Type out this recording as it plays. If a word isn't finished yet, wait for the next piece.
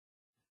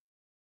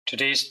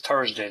Today is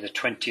Thursday, the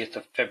 20th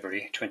of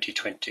February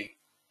 2020.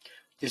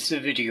 This is a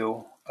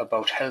video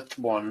about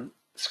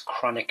HealthOne's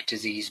chronic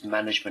disease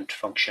management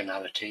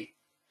functionality,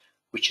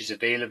 which is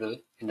available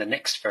in the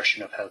next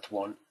version of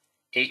HealthOne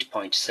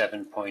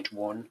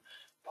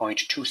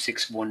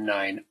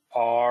 8.7.1.2619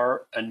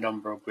 or a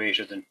number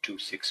greater than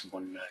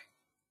 2619.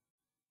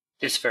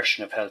 This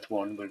version of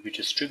HealthOne will be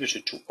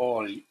distributed to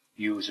all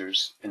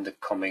users in the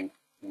coming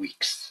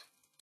weeks.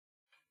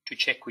 To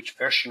check which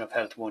version of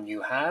HealthOne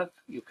you have,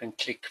 you can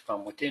click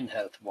from within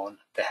HealthOne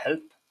the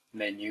Help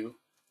menu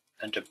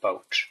and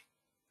About,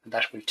 and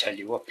that will tell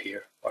you up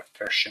here what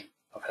version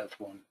of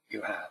HealthOne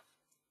you have.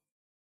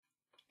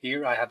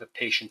 Here I have a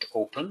patient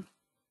open,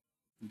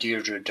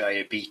 Deirdre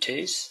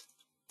Diabetes,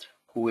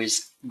 who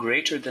is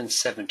greater than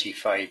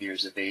 75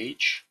 years of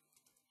age.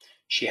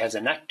 She has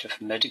an active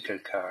medical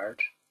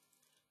card,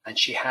 and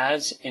she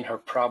has in her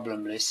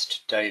problem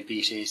list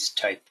diabetes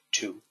type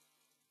 2.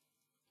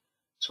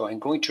 So I'm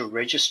going to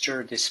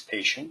register this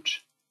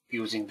patient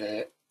using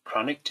the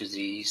Chronic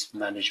Disease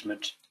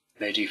Management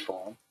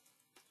Mediform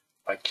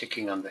by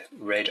clicking on the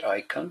red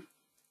icon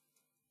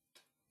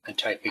and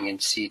typing in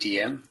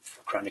CDM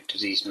for Chronic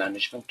Disease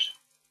Management.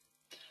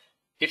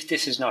 If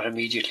this is not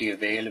immediately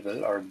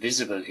available or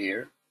visible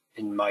here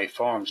in My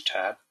Forms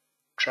tab,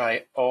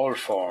 try All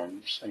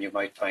Forms and you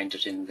might find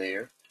it in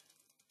there.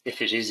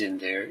 If it is in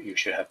there, you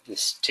should have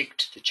this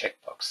ticked, the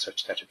checkbox,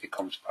 such that it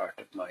becomes part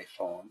of My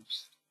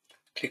Forms.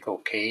 Click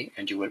OK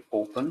and you will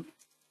open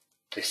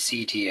the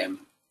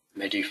CDM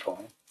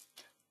Mediform.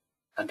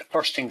 And the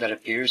first thing that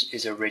appears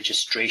is a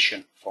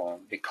registration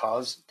form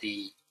because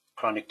the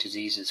chronic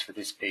diseases for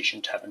this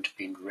patient haven't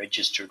been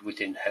registered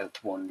within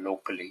HealthOne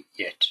locally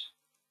yet.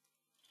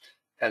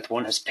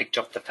 HealthOne has picked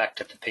up the fact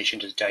that the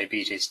patient has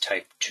diabetes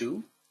type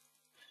 2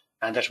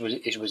 and that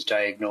it was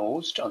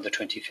diagnosed on the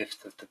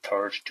 25th of the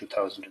 3rd,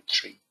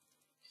 2003. It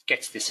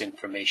gets this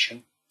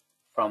information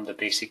from the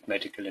basic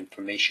medical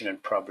information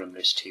and problem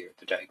list here,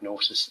 the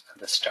diagnosis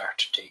and the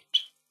start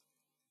date.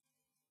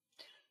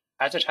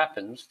 As it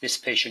happens, this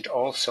patient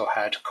also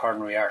had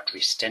coronary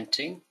artery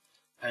stenting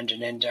and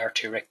an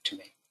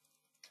endarterectomy.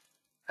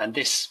 And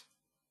this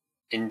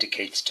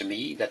indicates to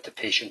me that the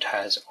patient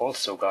has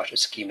also got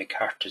ischemic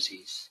heart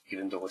disease,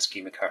 even though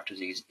ischemic heart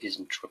disease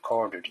isn't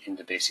recorded in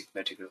the basic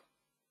medical.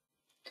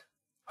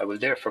 I will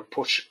therefore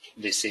put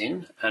this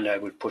in and I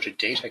will put a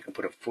date. I can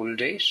put a full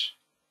date,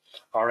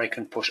 or I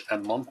can put a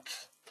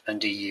month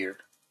and a year,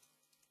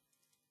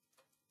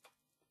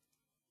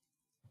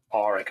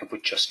 or I can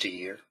put just a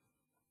year.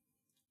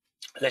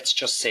 Let's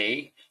just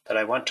say that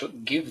I want to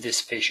give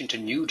this patient a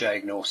new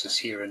diagnosis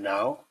here and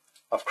now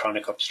of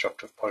chronic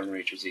obstructive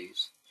pulmonary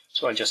disease.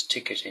 So I'll just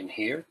tick it in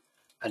here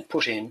and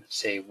put in,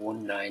 say,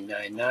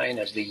 1999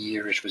 as the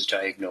year it was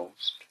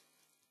diagnosed.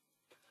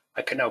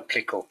 I can now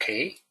click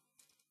OK,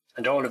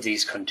 and all of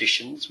these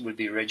conditions will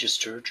be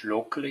registered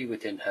locally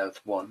within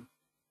HealthOne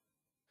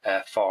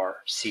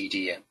for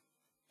CDM.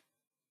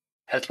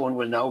 HealthOne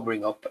will now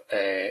bring up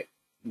a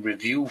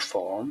review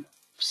form,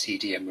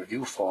 CDM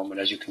review form, and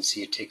as you can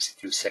see it takes a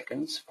few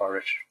seconds for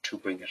it to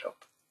bring it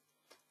up.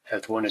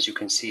 HealthOne, as you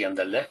can see on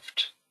the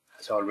left,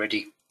 has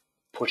already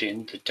put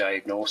in the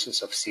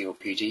diagnosis of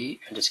COPD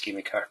and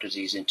ischemic heart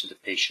disease into the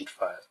patient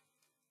file.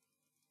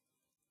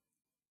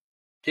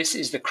 This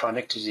is the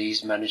Chronic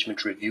Disease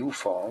Management Review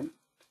form,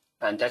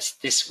 and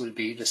this will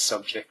be the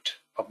subject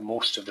of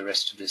most of the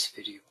rest of this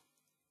video.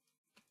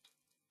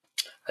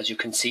 As you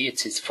can see,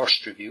 it's his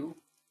first review.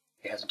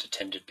 He hasn't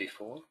attended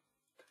before.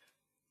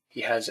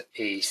 He has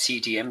a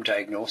CDM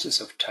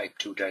diagnosis of type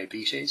 2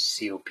 diabetes,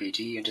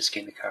 COPD, and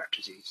ischemic heart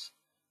disease.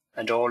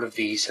 And all of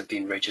these have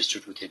been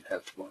registered within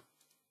HealthOne.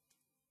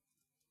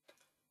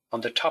 On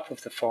the top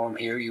of the form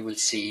here, you will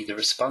see the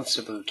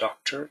responsible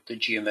doctor, the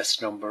GMS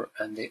number,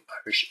 and the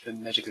Irish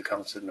Medical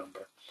Council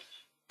number.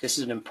 This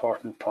is an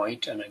important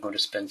point, and I'm going to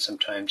spend some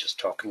time just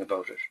talking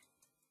about it.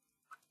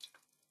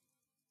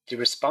 The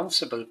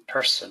responsible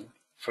person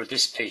for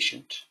this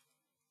patient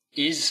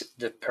is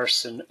the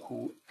person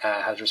who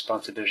has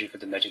responsibility for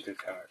the medical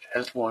card.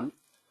 HealthOne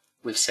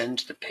will send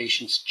the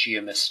patient's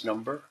GMS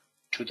number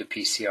to the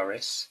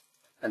PCRS,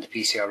 and the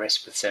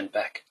PCRS will send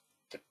back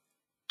the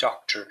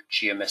doctor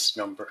GMS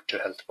number to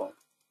HealthOne.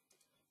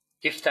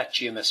 If that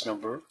GMS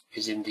number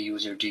is in the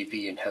user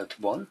DB in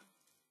HealthOne,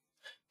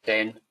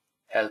 then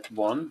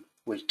HealthOne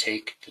will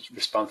take the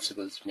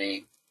responsible's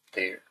name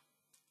there.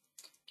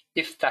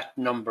 If that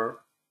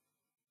number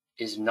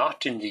is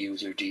not in the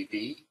user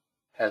DB,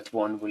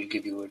 HealthOne will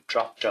give you a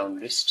drop-down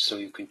list so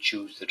you can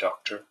choose the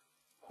doctor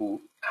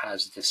who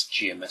has this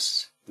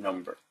GMS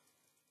number.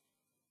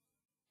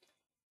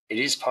 It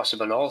is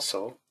possible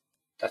also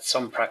that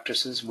some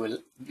practices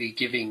will be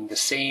giving the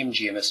same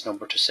GMS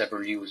number to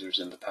several users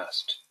in the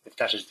past. If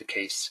that is the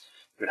case,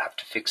 you'll have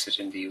to fix it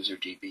in the user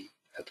DB.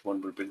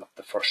 HealthOne will bring up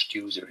the first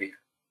user here.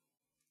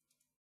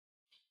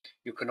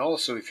 You can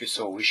also, if you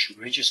so wish,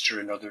 register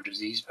another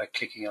disease by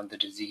clicking on the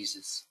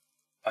diseases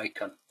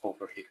icon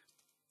over here.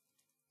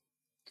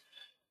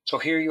 So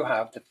here you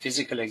have the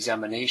physical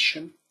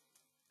examination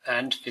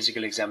and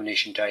physical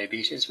examination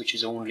diabetes, which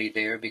is only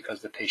there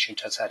because the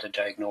patient has had a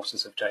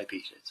diagnosis of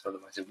diabetes,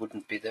 otherwise it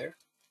wouldn't be there.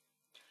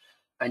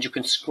 And you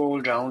can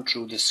scroll down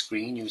through the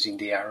screen using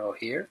the arrow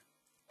here,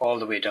 all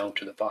the way down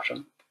to the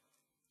bottom,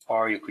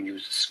 or you can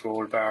use the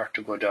scroll bar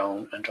to go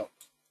down and up.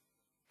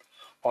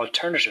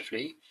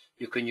 Alternatively,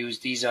 you can use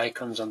these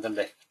icons on the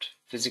left,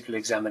 physical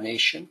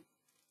examination,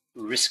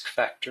 risk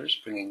factors,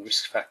 bringing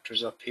risk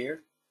factors up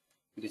here.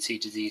 You can see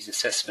disease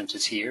assessment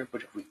is here,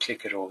 but if we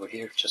click it over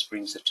here, it just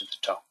brings it to the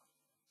top.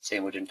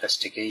 Same with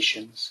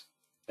investigations,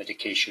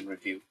 medication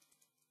review.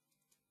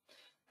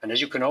 And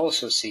as you can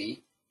also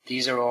see,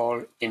 these are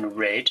all in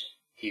red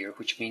here,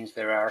 which means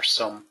there are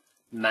some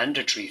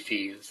mandatory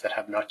fields that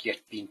have not yet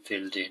been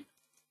filled in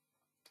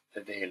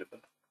available.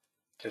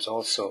 There's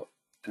also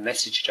a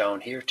message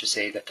down here to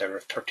say that there are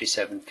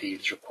 37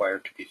 fields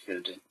required to be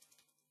filled in.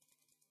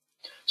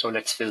 So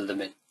let's fill them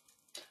in.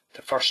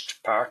 The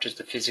first part is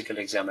the physical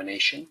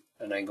examination,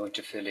 and I'm going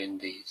to fill in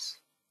these.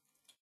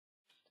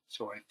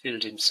 So I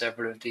filled in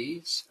several of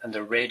these, and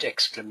the red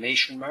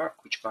exclamation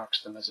mark, which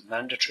marks them as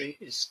mandatory,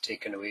 is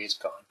taken away, is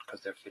gone,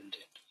 because they're filled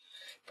in.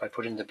 If I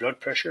put in the blood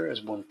pressure as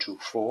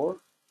 124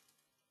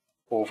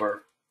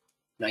 over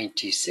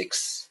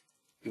 96,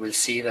 you will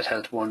see that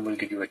HealthOne will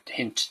give you a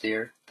hint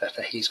there that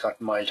he's got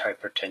mild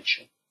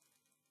hypertension.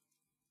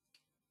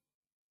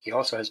 He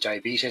also has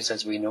diabetes,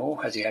 as we know.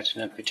 Has he had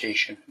an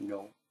amputation?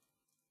 No.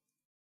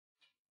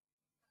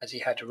 Has he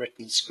had a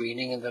retinal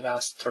screening in the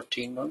last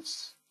 13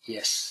 months?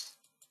 Yes.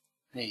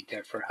 And he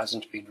therefore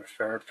hasn't been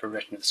referred for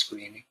retinal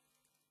screening.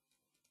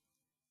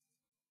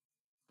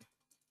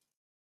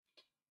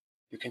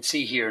 You can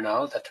see here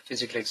now that the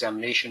physical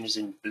examination is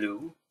in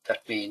blue.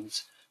 That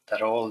means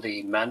that all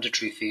the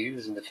mandatory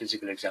fields in the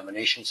physical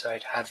examination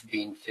side have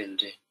been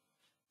filled in,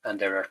 and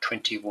there are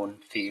 21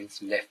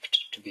 fields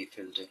left to be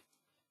filled in.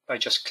 If I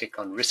just click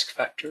on risk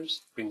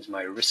factors, it brings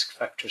my risk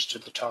factors to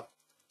the top,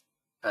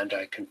 and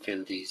I can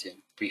fill these in.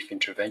 Brief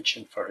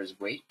intervention for his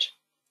weight,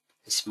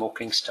 his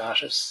smoking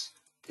status.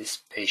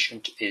 This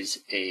patient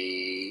is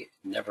a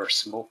never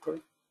smoker.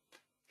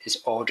 His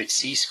Audit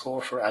C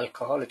score for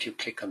alcohol. If you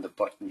click on the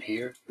button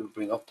here, you'll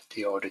bring up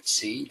the Audit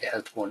C, the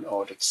HealthOne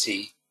Audit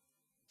C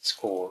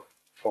score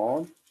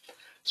form.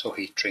 So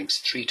he drinks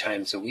 3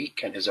 times a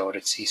week, and his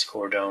Audit C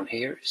score down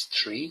here is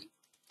 3.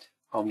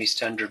 How many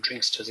standard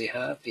drinks does he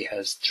have? He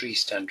has 3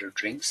 standard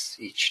drinks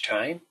each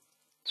time.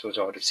 So his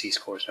Audit C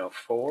score is now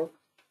 4.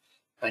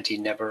 And he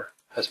never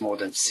has more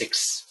than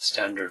 6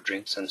 standard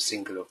drinks on a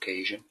single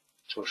occasion.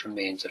 So it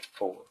remains at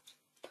 4.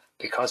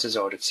 Because his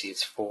Audit C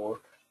is 4,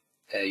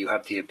 you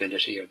have the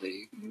ability, or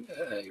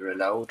you're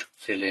allowed to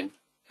fill in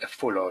a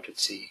full Audit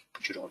C,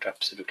 but you don't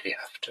absolutely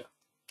have to.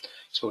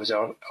 So his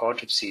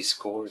Audit C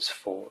score is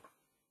 4.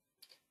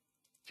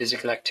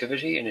 Physical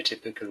activity in a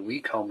typical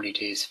week. How many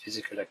days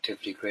physical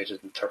activity greater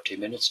than 30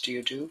 minutes do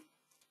you do?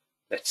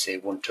 Let's say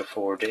 1 to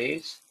 4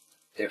 days.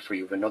 Therefore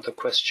you have another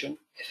question.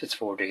 If it's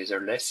 4 days or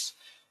less,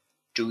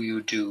 do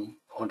you do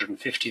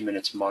 150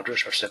 minutes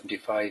moderate or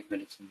 75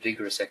 minutes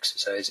vigorous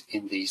exercise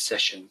in these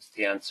sessions?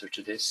 The answer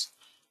to this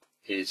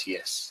is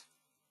yes.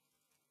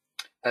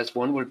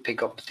 HealthOne will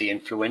pick up the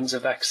influenza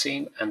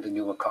vaccine and the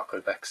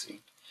pneumococcal vaccine.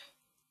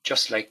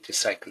 Just like the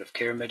cycle of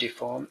care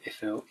Mediform,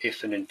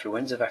 if an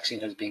influenza vaccine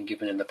has been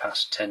given in the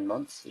past 10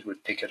 months, it will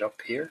pick it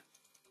up here.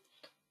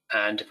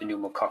 And if a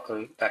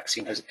pneumococcal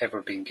vaccine has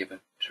ever been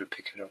given, it will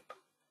pick it up.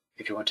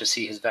 If you want to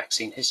see his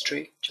vaccine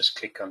history, just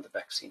click on the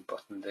vaccine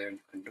button there and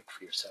you can look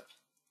for yourself.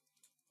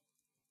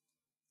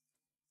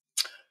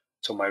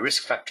 So my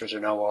risk factors are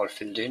now all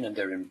filled in and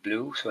they're in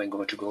blue, so I'm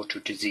going to go to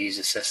disease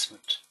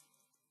assessment.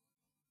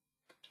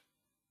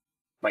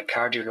 My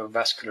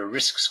cardiovascular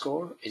risk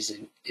score is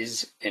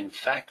in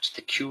fact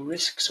the Q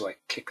risk, so I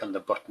click on the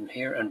button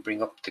here and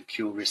bring up the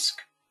Q risk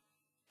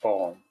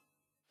form.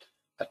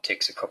 That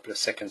takes a couple of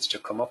seconds to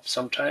come up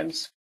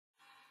sometimes.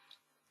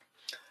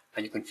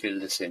 And you can fill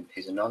this in.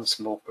 He's a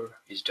non-smoker,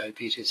 he's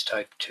diabetes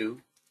type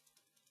 2,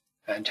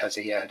 and has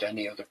he had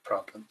any other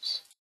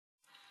problems?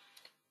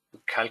 You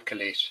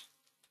calculate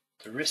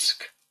the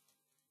risk,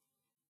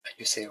 and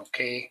you say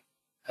OK,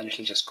 and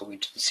it'll just go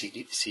into the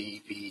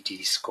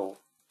CVD score.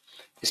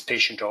 This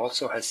patient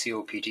also has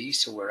COPD,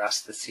 so we're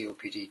asked the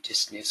COPD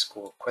dyspnea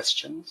score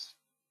questions.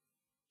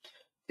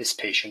 This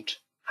patient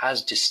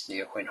has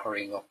dyspnea when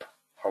hurrying up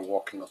or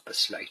walking up a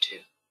slight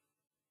hill.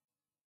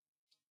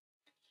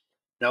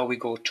 Now we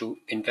go to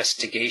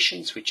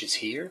investigations, which is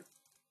here.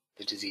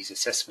 The disease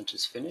assessment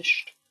is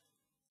finished.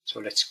 So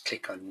let's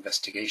click on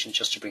investigations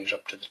just to bring it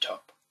up to the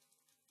top.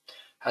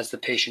 Has the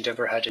patient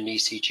ever had an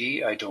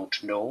ECG? I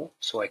don't know,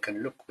 so I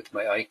can look with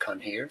my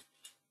icon here.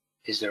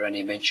 Is there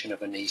any mention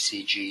of an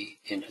ECG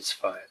in his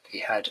file?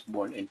 He had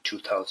one in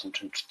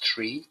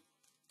 2003,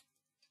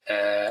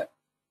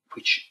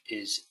 which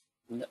is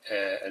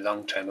a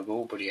long time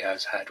ago, but he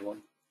has had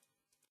one.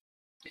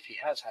 If he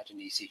has had an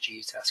ECG,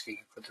 it's asking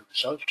for the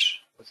result,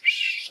 whether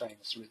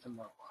sinus rhythm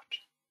or what.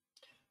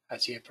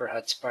 Has he ever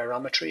had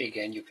spirometry?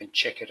 Again, you can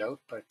check it out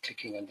by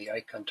clicking on the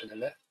icon to the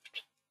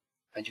left,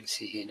 and you'll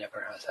see he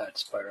never has had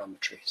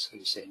spirometry, so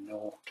you say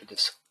no to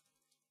this.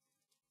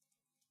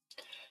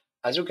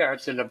 As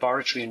regards the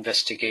laboratory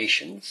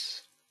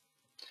investigations,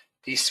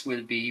 this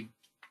will be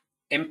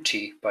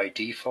empty by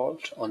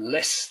default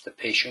unless the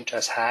patient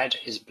has had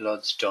his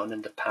bloods done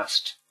in the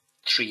past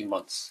 3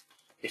 months.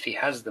 If he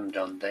has them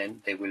done,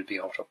 then they will be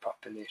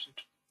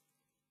auto-populated.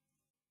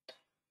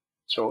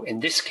 So in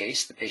this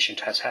case, the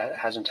patient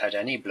hasn't had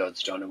any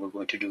bloods done, and we're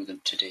going to do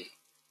them today.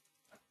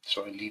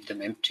 So I'll leave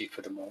them empty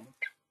for the moment.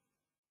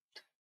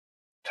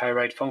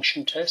 Thyroid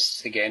function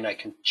tests, again, I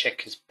can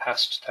check his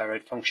past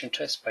thyroid function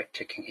tests by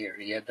clicking here.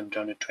 He had them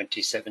done in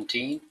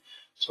 2017,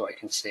 so I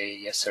can say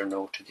yes or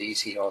no to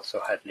these. He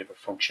also had liver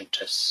function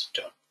tests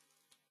done.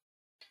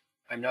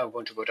 I'm now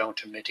going to go down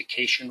to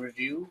medication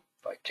review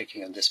by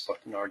clicking on this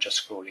button or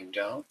just scrolling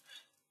down.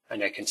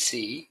 And I can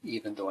see,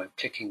 even though I'm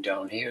clicking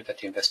down here, that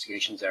the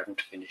investigations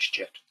aren't finished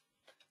yet.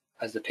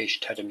 As the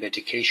patient had a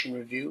medication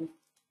review,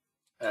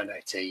 and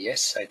I'd say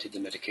yes, I did the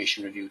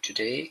medication review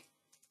today,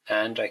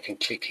 and I can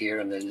click here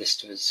on the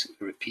list of his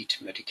repeat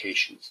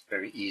medications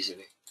very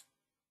easily.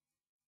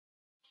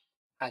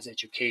 Has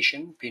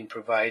education been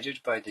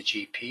provided by the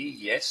GP?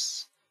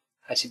 Yes.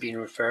 Has he been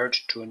referred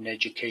to an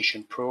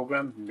education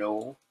program?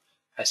 No.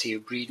 Has he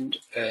agreed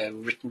a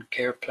written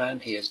care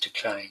plan? He has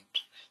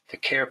declined. The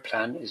care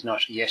plan is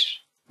not yet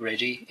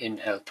ready in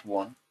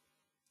HealthOne.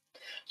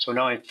 So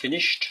now I've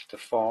finished the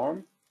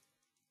form.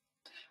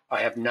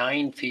 I have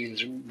 9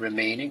 fields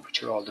remaining,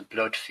 which are all the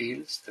blood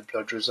fields, the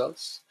blood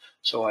results.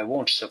 So I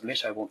won't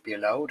submit, I won't be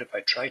allowed. If I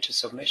try to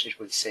submit, it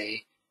will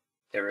say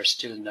there are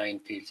still 9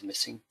 fields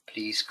missing.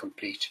 Please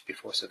complete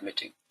before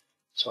submitting.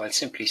 So I'll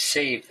simply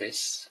save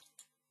this,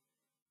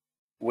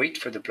 wait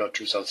for the blood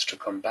results to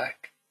come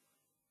back,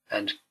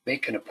 and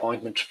make an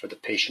appointment for the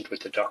patient with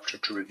the doctor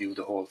to review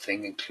the whole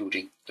thing,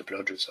 including the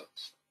blood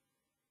results.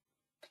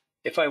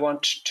 If I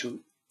want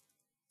to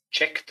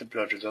check the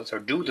blood results or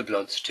do the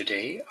bloods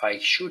today, I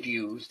should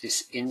use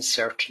this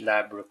Insert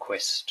Lab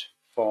Request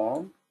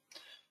form,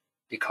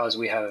 because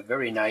we have a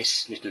very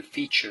nice little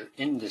feature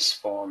in this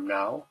form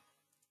now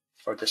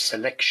for the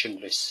selection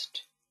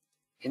list.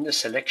 In the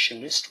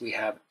selection list, we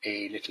have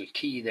a little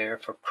key there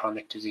for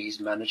chronic disease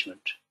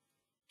management,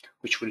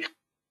 which will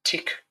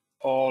tick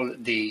all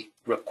the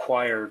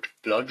required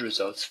blood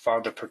results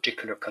for the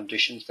particular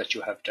conditions that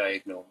you have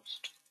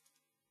diagnosed.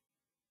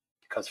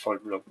 Because full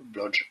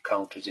blood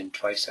count is in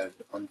twice, I'll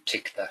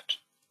untick that.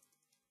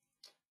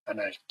 And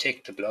I'll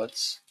take the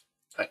bloods,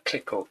 I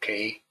click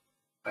OK.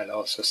 I'll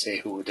also say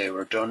who they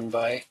were done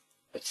by.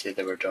 Let's say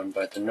they were done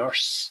by the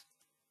nurse,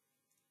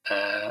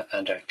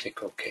 and I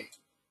click OK.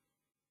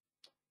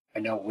 I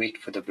now wait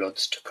for the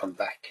bloods to come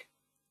back.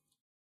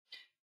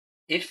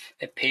 If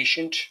a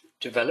patient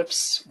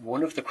develops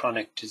one of the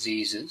chronic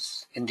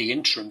diseases in the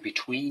interim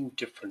between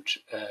different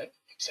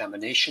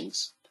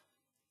examinations,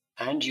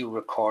 and you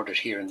record it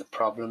here in the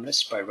problem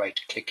list by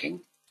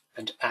right-clicking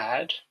and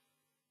add,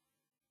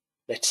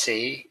 let's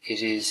say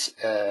it is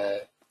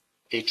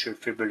atrial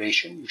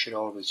fibrillation, you should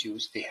always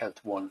use the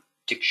HealthOne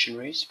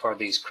dictionaries for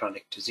these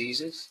chronic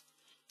diseases,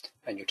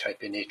 and you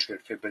type in atrial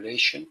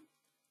fibrillation.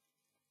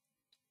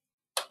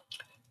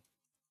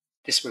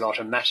 This will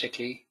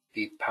automatically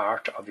be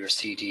part of your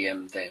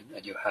CDM then,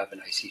 and you have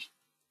an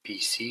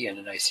ICPC and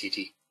an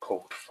ICD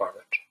code for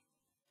it.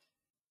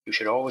 You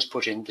should always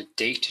put in the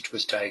date it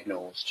was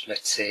diagnosed.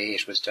 Let's say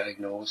it was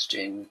diagnosed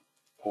in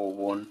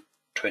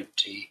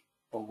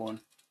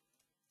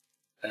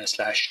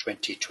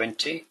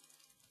 01/2020.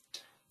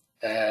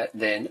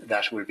 Then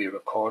that will be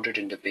recorded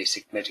in the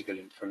basic medical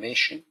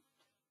information,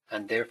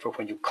 and therefore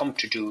when you come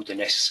to do the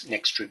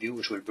next review,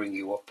 it will bring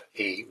you up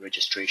a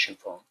registration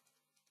form.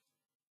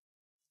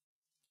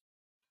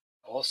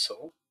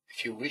 Also,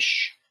 if you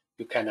wish,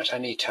 you can at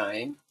any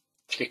time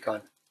click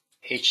on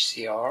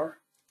HCR,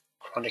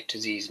 Chronic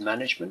Disease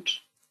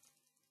Management,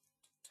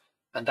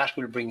 and that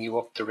will bring you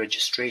up the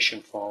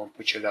registration form,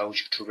 which allows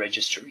you to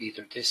register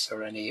either this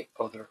or any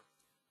other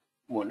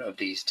one of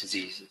these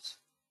diseases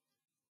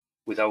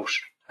without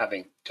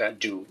having to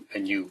do a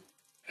new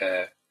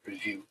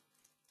review.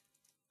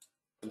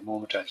 For the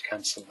moment, I'll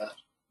cancel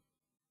that.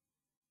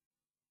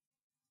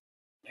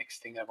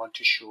 Next thing I want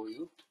to show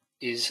you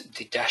is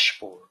the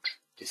dashboard,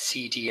 the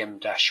CDM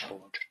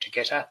dashboard. To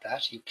get at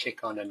that, you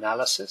click on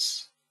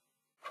Analysis,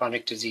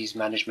 Chronic Disease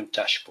Management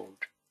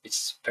Dashboard.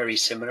 It's very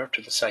similar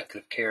to the Cycle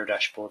of Care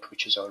dashboard,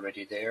 which is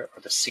already there,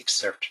 or the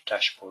SIGCERT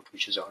dashboard,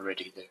 which is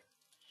already there.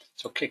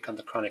 So click on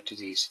the Chronic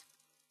Disease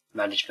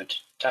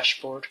Management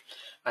Dashboard,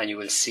 and you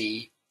will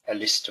see a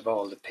list of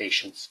all the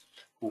patients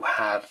who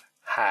have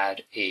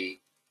had a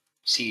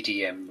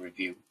CDM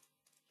review.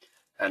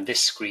 And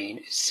this screen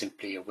is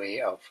simply a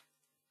way of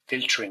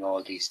filtering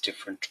all these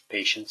different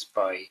patients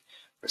by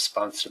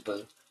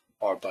responsible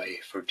or by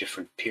for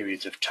different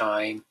periods of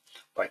time,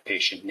 by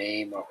patient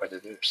name, or whether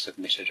they're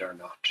submitted or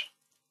not.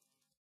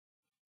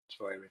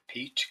 So I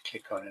repeat,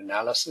 click on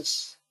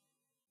Analysis,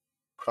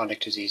 Chronic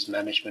Disease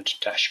Management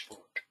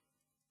Dashboard.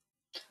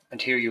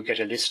 And here you get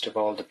a list of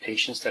all the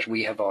patients that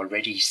we have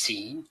already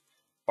seen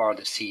for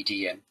the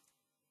CDM.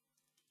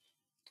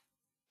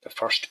 The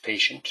first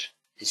patient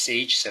is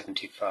age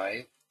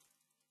 75,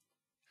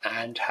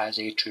 and has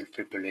atrial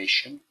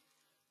fibrillation,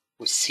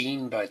 was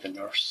seen by the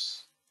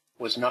nurse,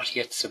 was not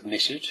yet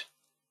submitted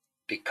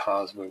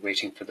because we're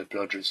waiting for the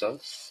blood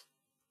results.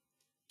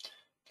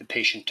 The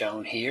patient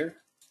down here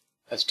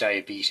has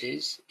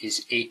diabetes,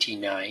 is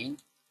 89.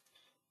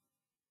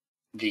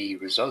 The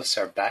results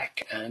are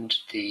back and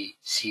the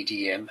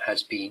CDM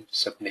has been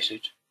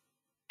submitted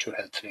to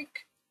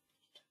HealthLink.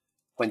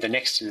 When the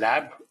next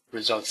lab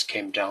results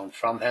came down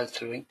from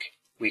HealthLink,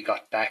 we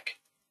got back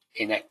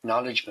an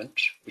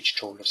acknowledgement which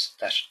told us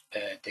that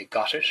they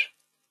got it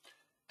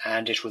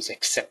and it was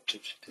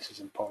accepted. This is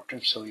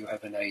important, so you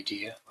have an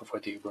idea of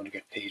whether you're going to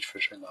get paid for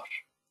it or not.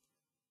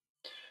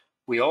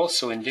 We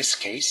also, in this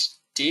case,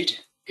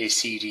 did a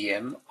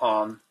CDM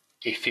on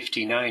a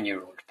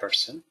 59-year-old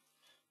person,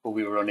 but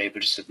we were unable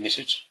to submit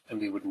it,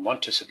 and we wouldn't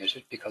want to submit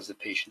it because the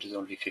patient is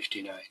only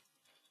 59.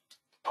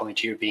 The point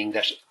here being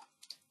that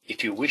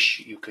if you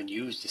wish, you can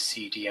use the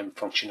CDM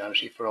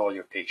functionality for all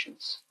your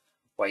patients.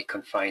 Why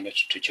confine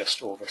it to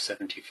just over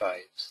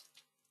 75s?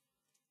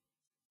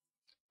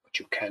 But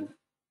you can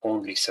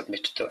only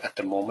submit at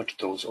the moment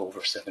those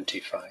over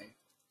 75.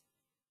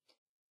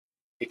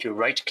 If you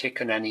right-click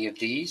on any of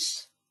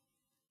these,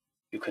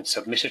 you can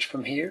submit it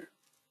from here.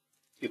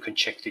 You can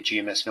check the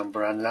GMS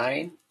number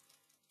online.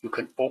 You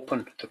can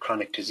open the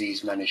chronic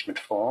disease management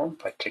form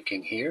by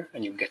clicking here,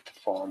 and you'll get the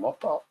form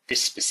up,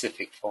 this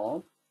specific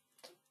form.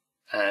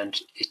 And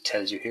it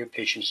tells you here,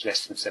 patient is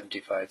less than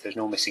 75. There's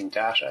no missing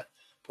data,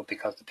 but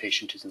because the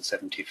patient isn't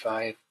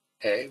 75,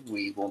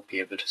 we won't be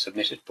able to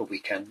submit it, but we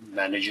can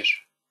manage it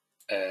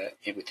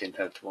within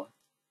HealthOne.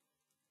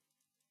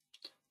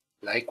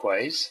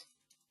 Likewise,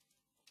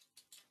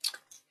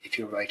 if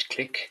you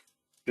right-click,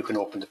 you can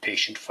open the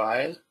patient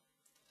file,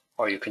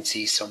 or you can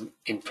see some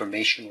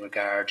information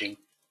regarding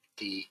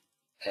the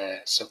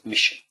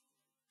submission.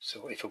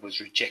 So if it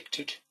was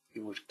rejected,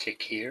 you would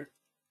click here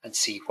and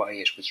see why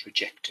it was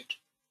rejected.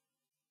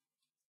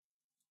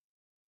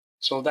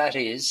 So that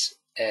is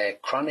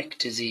chronic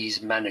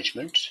disease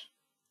management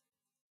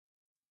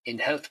in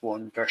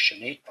HealthOne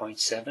version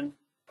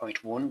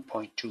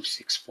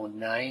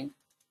 8.7.1.2619,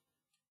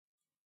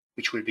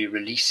 which will be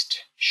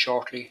released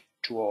shortly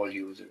to all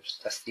users.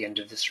 That's the end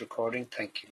of this recording. Thank you.